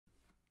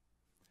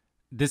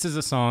This is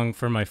a song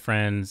for my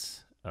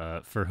friends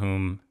for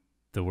whom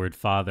the word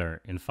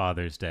father in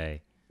Father's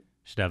Day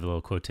should have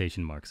little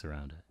quotation marks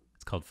around it.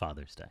 It's called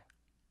Father's Day.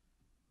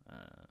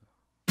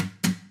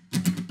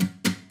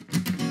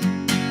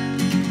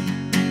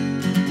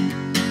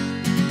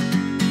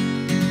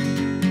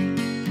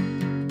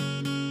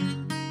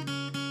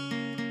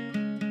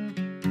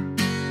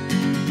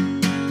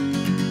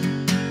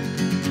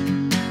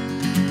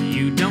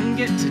 You don't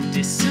get to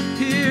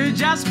disappear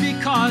just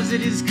because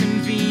it is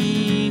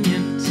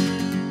convenient.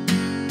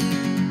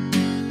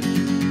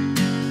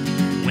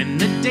 When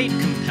the date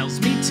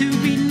compels me to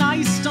be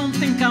nice, don't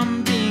think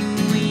I'm being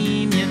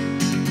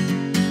lenient.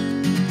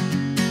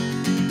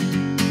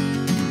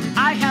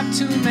 I have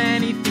too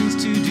many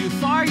things to do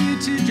for you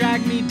to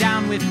drag me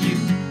down with you.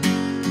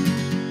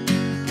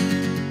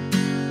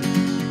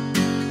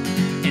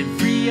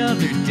 Every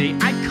other day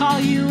I call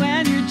you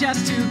and you're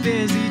just too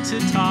busy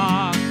to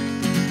talk.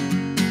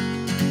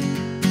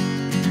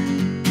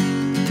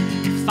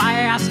 If I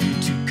ask you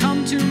to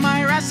come to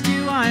my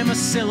rescue, I'm a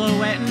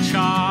silhouette in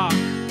chalk.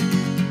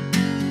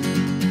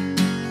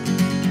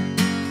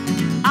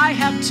 I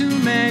have too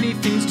many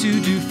things to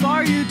do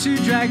for you to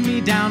drag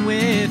me down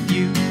with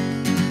you.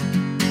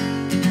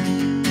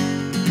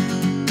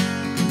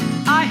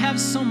 I have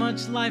so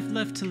much life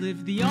left to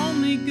live, the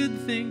only good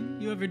thing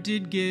you ever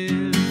did give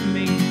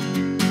me.